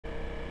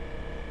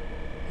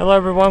Hello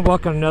everyone,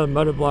 welcome to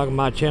another motovlog on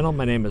my channel.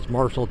 My name is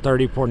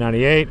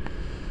Marshall3498,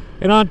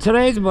 and on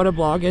today's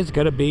motovlog it's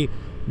going to be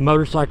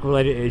motorcycle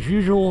related as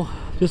usual.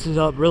 This is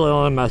really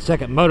only my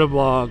second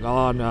motovlog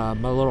on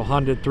my little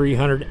Honda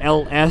 300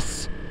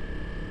 LS.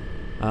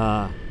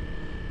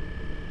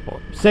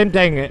 Same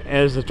thing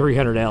as the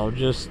 300L,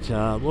 just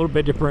a little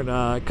bit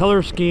different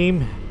color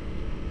scheme.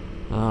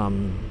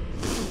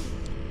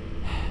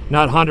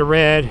 Not Honda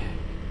red,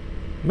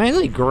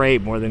 mainly gray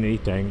more than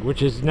anything,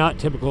 which is not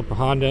typical for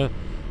Honda.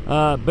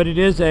 But it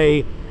is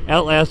a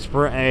LS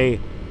for the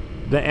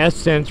S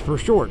stands for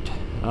short.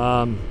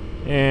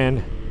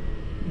 And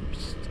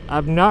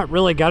I've not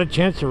really got a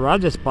chance to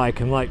ride this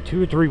bike in like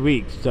 2 or 3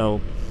 weeks,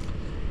 so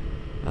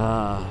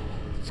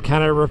it's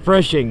kind of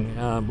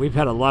refreshing. We've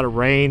had a lot of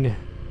rain,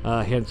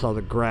 hence all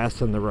the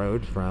grass on the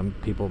road from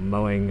people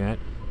mowing that.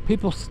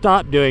 People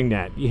stop doing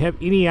that. You have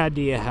any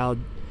idea how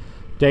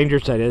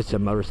dangerous that is to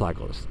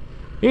motorcyclists?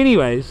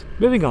 Anyways,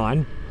 moving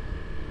on.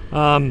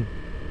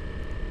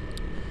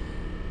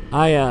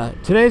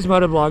 Today's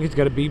motovlog is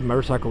going to be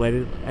motorcycle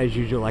related as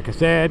usual, like I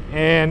said,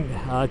 and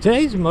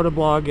today's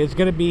motovlog is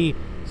going to be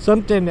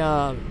something,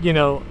 you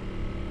know,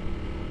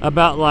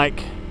 about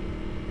like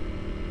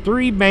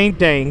 3 main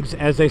things,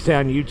 as they say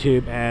on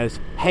YouTube, as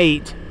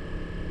hate.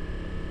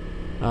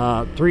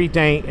 3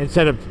 things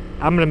instead of,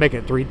 I'm going to make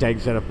it 3 things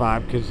instead of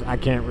 5 because I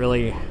can't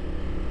really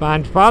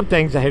find 5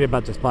 things I hate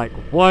about this bike.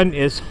 One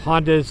is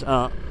Honda's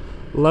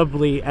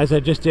lovely, as I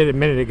just did a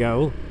minute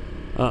ago,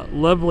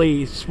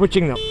 lovely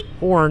switching the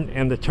horn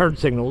and the turn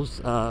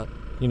signals.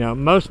 You know,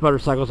 most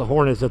motorcycles, the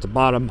horn is at the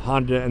bottom.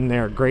 Honda, in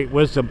their great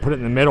wisdom, put it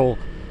in the middle.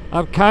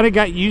 I've kind of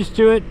got used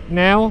to it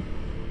now,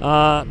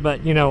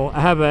 but you know, I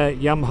have a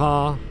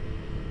Yamaha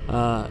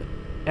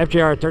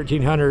FJR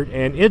 1300,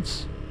 and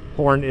its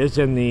horn is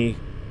in the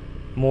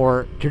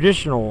more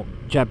traditional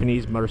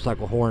Japanese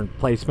motorcycle horn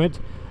placement,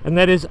 and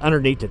that is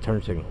underneath the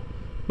turn signal.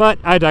 But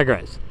I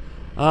digress.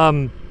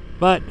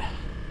 But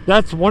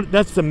that's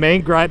the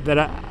main gripe that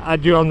I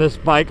do on this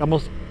bike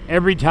almost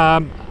every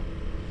time,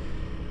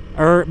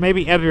 or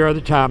maybe every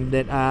other time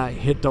that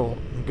I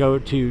go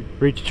to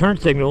reach turn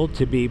signal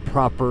to be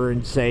proper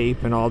and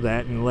safe and all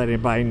that, and let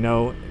anybody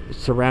know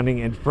surrounding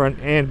in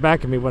front and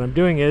back of me what I'm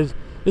doing is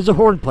a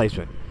horn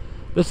placement.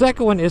 The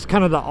second one is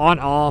kind of the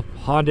on-off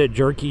Honda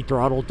jerky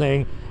throttle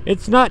thing.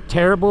 It's not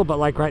terrible, but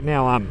like right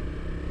now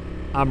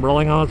I'm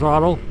rolling on the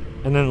throttle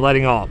and then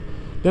letting off.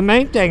 The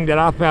main thing that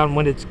I found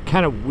when it's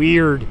kind of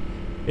weird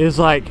is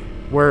like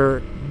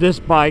where this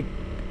bike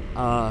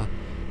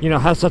you know,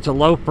 has such a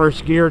low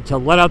first gear to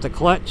let out the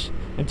clutch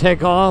and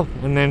take off,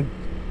 and then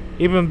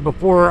even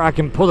before I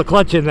can pull the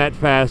clutch in that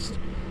fast,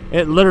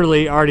 it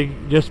literally already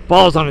just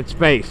falls on its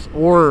face.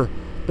 Or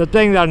the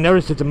thing that I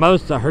noticed at the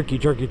most, the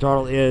herky-jerky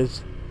throttle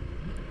is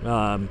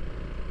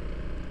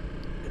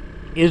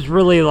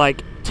really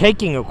like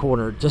taking a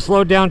corner, to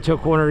slow down to a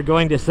corner,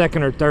 going to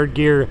second or third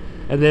gear,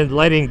 and then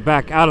letting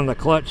back out on the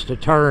clutch to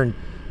turn.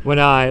 When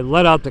I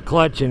let out the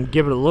clutch and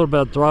give it a little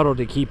bit of throttle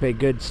to keep a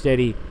good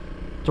steady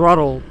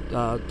throttle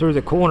through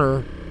the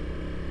corner,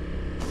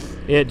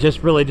 it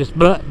just really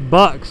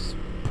bucks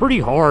pretty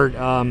hard.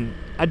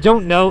 I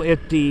don't know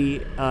if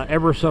the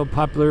ever so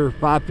popular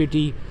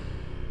 550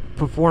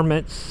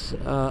 performance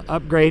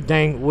upgrade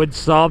thing would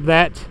solve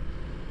that.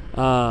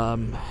 I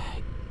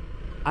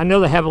know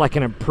they have like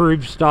an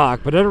improved stock,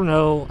 but I don't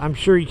know. I'm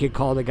sure you could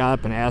call the guy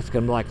up and ask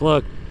him, like,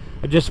 look,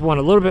 I just want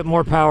a little bit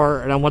more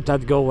power and I want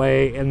that to go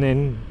away. And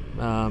then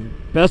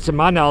best of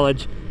my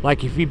knowledge,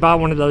 like if you buy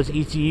one of those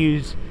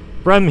ECUs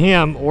from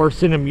him or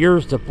send him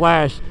yours to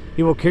flash,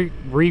 he will keep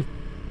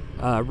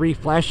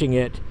reflashing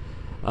it,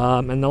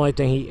 and the only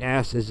thing he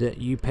asks is that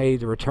you pay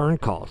the return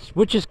costs,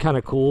 which is kind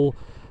of cool.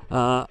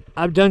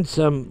 I've done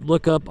some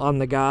look up on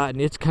the guy, and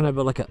it's kind of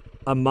like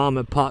a mom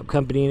and pop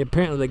company, and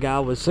apparently the guy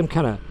was some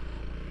kind of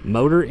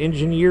motor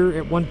engineer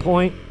at one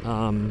point,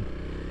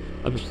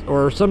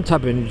 or some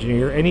type of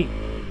engineer, and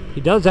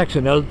he does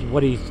actually know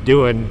what he's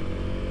doing,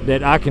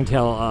 that I can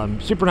tell.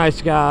 Super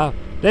nice guy.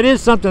 That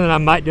is something that I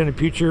might do in the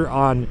future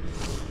on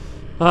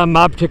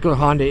my particular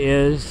Honda,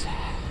 is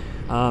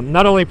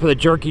not only for the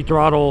jerky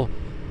throttle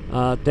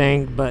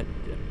thing, but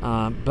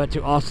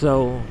to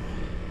also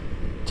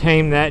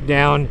tame that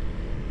down.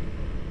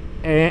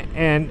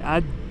 And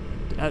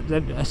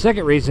a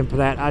second reason for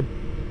that,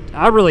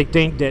 I really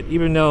think that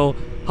even though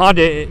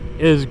Honda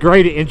is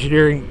great at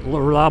engineering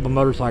reliable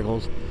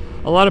motorcycles,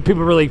 a lot of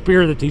people really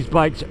fear that these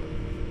bikes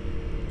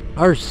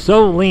are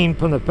so lean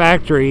from the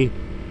factory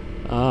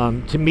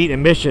to meet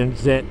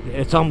emissions that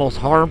it's almost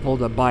harmful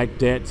to the bike.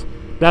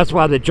 That's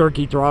why the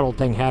jerky throttle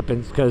thing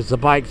happens, because the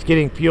bike's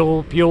getting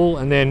fuel,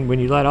 and then when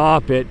you let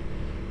off, it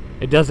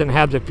doesn't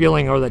have the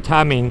feeling or the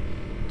timing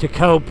to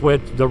cope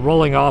with the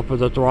rolling off of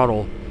the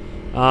throttle.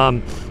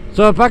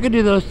 So if I could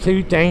do those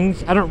 2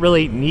 things, I don't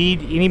really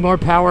need any more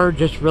power,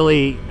 just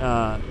really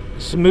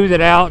smooth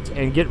it out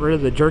and get rid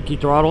of the jerky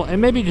throttle, and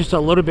maybe just a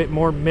little bit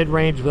more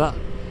mid-range.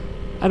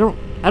 I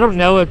don't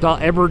know if I'll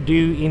ever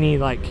do any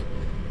like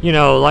you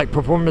know, like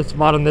performance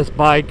mod on this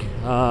bike.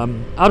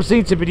 I've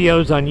seen some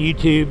videos on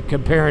YouTube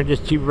comparing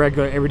just two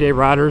regular everyday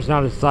riders,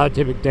 not a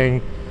scientific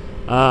thing.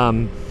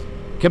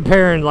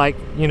 Comparing, like,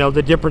 you know,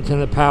 the difference in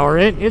the power.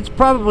 It's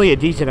probably a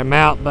decent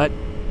amount, but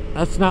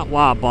that's not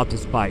why I bought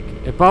this bike.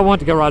 If I want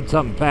to go ride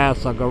something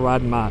fast, I'll go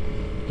ride my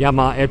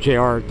Yamaha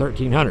FJR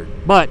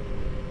 1300. But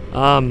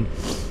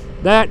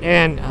that,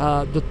 and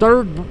the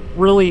third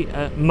really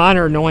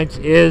minor annoyance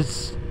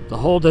is the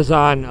whole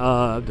design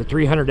of the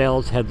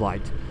 300L's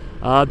headlight.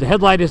 The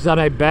headlight is not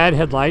a bad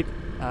headlight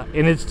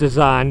in its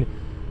design,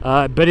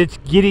 but it's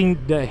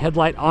getting the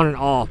headlight on and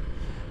off.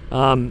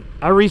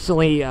 I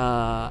recently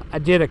I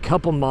did a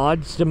couple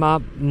mods to my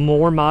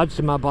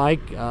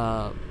bike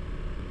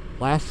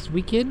last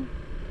weekend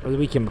or the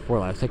weekend before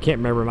last. I can't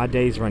remember. My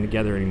days run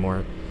together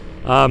anymore.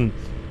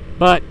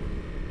 But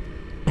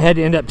I had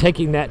to end up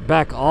taking that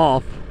back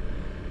off,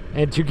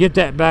 and to get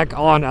that back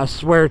on, I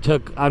swear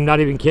took, I'm not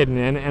even kidding,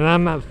 and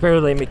I'm a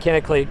fairly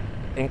mechanically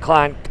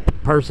inclined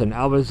person.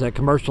 I was a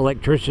commercial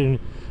electrician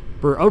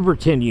for over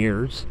 10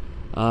 years.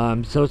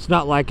 So it's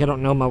not like I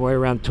don't know my way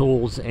around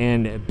tools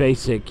and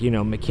basic, you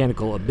know,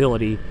 mechanical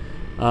ability.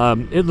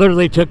 It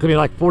literally took me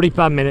like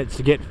 45 minutes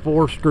to get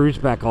 4 screws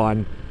back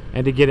on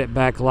and to get it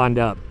back lined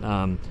up.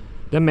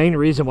 The main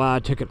reason why I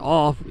took it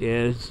off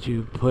is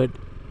to put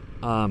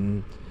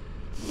all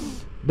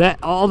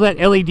that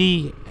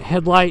LED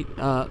headlight.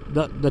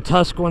 The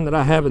Tusk one that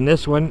I have and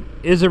this one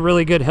is a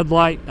really good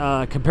headlight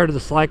compared to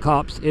the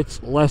Cyclops.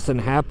 It's less than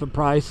half the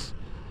price,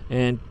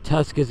 and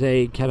Tusk is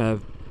a kind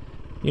of,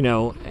 you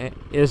know,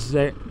 is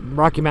the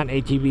Rocky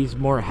Mountain ATV's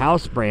more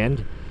house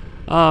brand.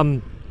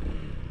 And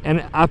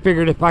I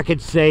figured if I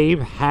could save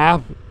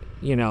half,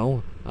 you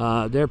know,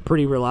 they're a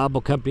pretty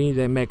reliable company.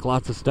 They make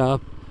lots of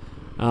stuff.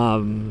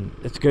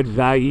 It's good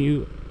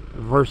value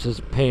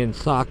versus paying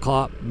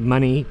Cyclops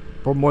money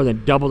for more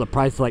than double the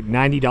price, like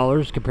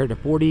 $90 compared to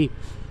 $40.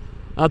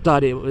 I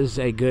thought it was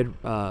a good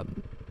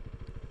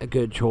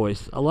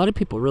choice. A lot of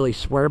people really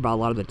swear by a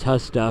lot of the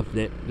Tusk stuff,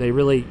 that you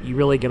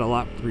really get a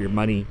lot for your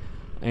money.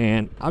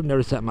 And I've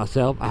noticed that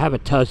myself. I have a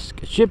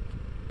Tusk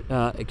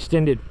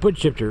extended foot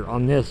shifter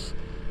on this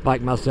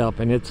bike myself,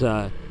 and it's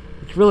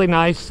really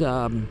nice.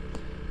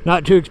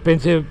 Not too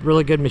expensive,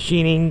 really good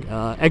machining,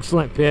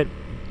 excellent fit.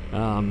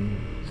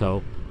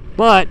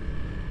 But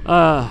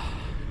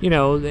you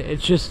know,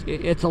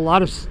 it's a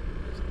lot of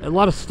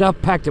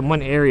stuff packed in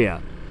one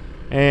area,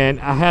 and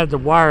I had the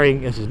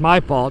wiring, this is my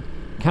fault,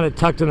 kind of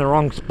tucked in the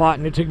wrong spot,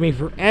 and it took me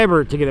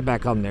forever to get it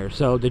back on there.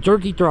 So the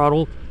jerky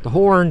throttle, the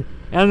horn,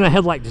 and the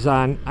headlight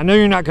design, I know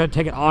you're not going to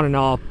take it on and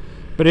off,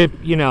 but if,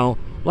 you know,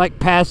 like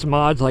past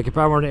mods, like if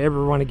I were to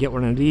ever want to get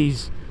one of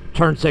these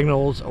turn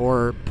signals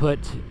or put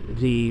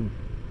the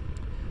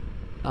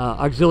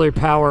auxiliary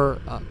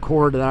power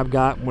cord that I've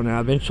got, when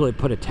I eventually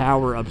put a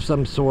tower of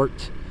some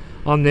sort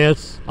on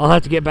this, I'll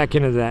have to get back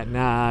into that.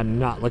 Nah, I'm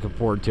not looking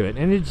forward to it.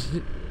 And it's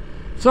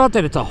not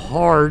that it's a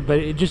hard, but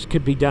it just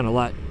could be done a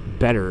lot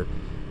better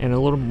and a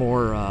little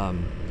more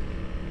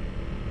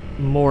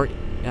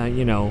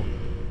you know,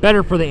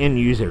 better for the end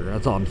user.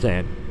 That's all I'm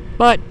saying.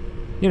 But,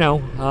 you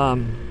know,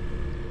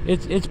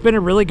 it's been a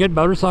really good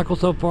motorcycle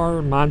so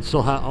far. Mine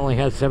still only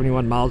has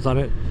 71 miles on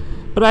it,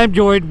 but I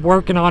enjoyed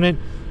working on it,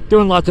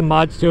 doing lots of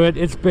mods to it.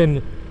 It's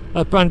been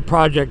a fun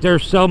project.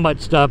 There's so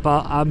much stuff.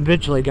 I'm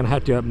eventually gonna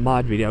have to do a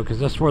mod video,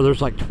 because I swear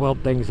there's like 12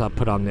 things I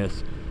put on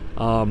this,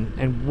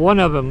 and one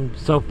of them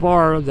so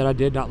far that I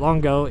did not long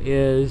ago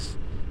is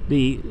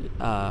the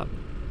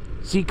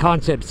seat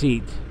concept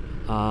seat.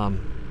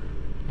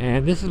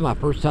 And this is my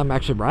first time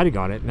actually riding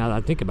on it, now that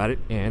I think about it,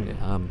 and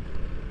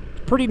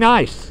it's pretty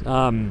nice.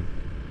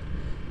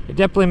 It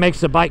definitely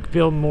makes the bike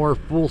feel more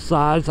full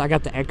size. I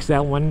got the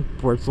XL one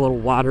where it's a little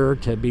wider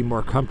to be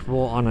more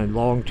comfortable on a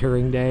long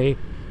touring day.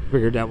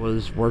 Figured that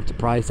was worth the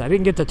price. I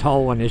didn't get the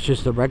tall one. It's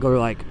just a regular,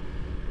 like,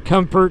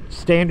 comfort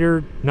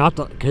standard, not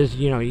the, because,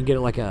 you know, you can get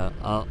it like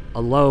a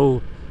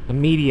low, a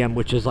medium,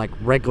 which is like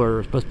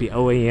regular, supposed to be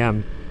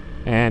OEM,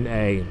 and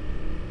a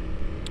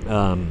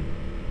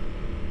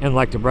and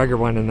like the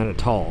regular one, and then a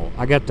tall.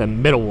 I got the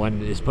middle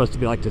one. It's supposed to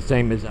be like the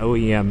same as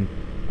OEM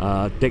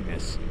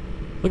thickness.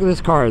 Look at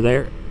this car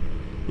there.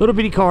 Little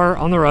bitty car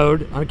on the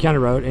road, on a county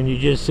road, and you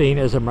just seen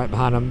as I'm right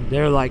behind them,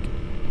 they're like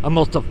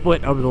almost a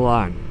foot over the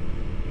line.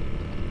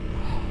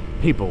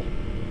 People.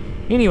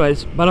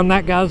 Anyways, but on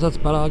that, guys, that's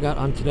about all I got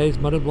on today's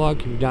motor vlog.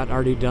 If you've not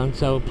already done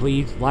so,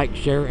 please like,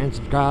 share, and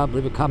subscribe.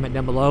 Leave a comment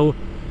down below.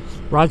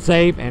 Ride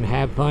safe and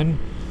have fun.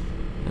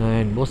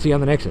 And we'll see you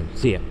on the next one.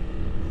 See ya.